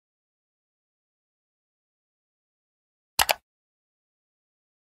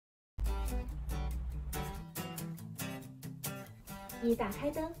已打开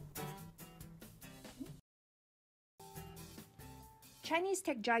灯。Chinese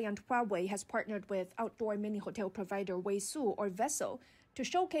tech giant Huawei has partnered with outdoor mini hotel provider Weisu or Vessel to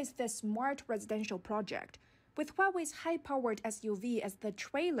showcase this smart residential project. With Huawei's high-powered SUV as the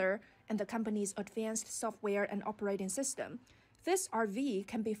trailer and the company's advanced software and operating system, this RV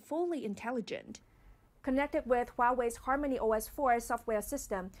can be fully intelligent. Connected with Huawei's Harmony OS 4 software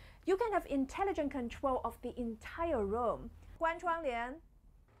system, you can have intelligent control of the entire room. 关窗帘。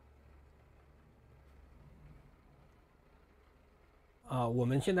我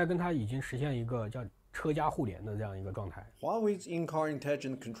们现在跟它已经实现一个叫车家互联的这样一个状态。Huawei's in-car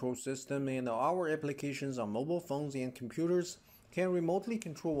intelligent control system and our applications on mobile phones and computers can remotely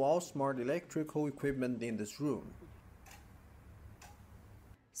control all smart electrical equipment in this room.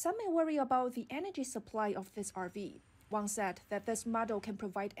 Some may worry about the energy supply of this RV. Wang said that this model can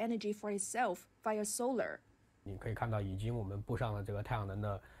provide energy for itself via solar. 你可以看到，已经我们布上了这个太阳能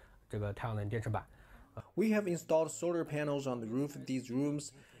的太阳能电池板。We have installed solar panels on the roof of these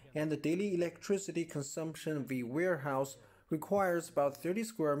rooms, and the daily electricity consumption of the warehouse requires about 30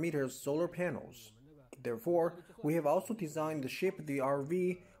 square meters of solar panels. Therefore, we have also designed the shape of the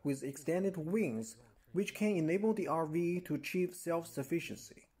RV with extended wings, which can enable the RV to achieve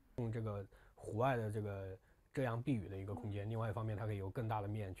self-sufficiency. 用这个户外的这个遮阳避雨的一个空间，另外一方面，它可以有更大的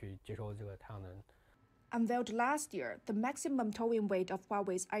面去接收这个太阳能。Unveiled last year, the maximum towing weight of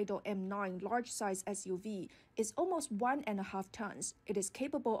Huawei's Idol M9 large-size SUV is almost 1.5 tons. It is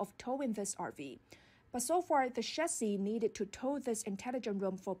capable of towing this RV. But so far, the chassis needed to tow this intelligent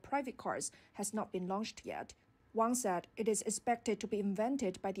room for private cars has not been launched yet. Wang said it is expected to be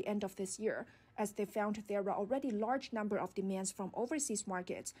invented by the end of this year, as they found there are already large number of demands from overseas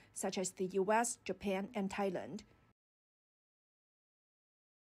markets, such as the US, Japan, and Thailand.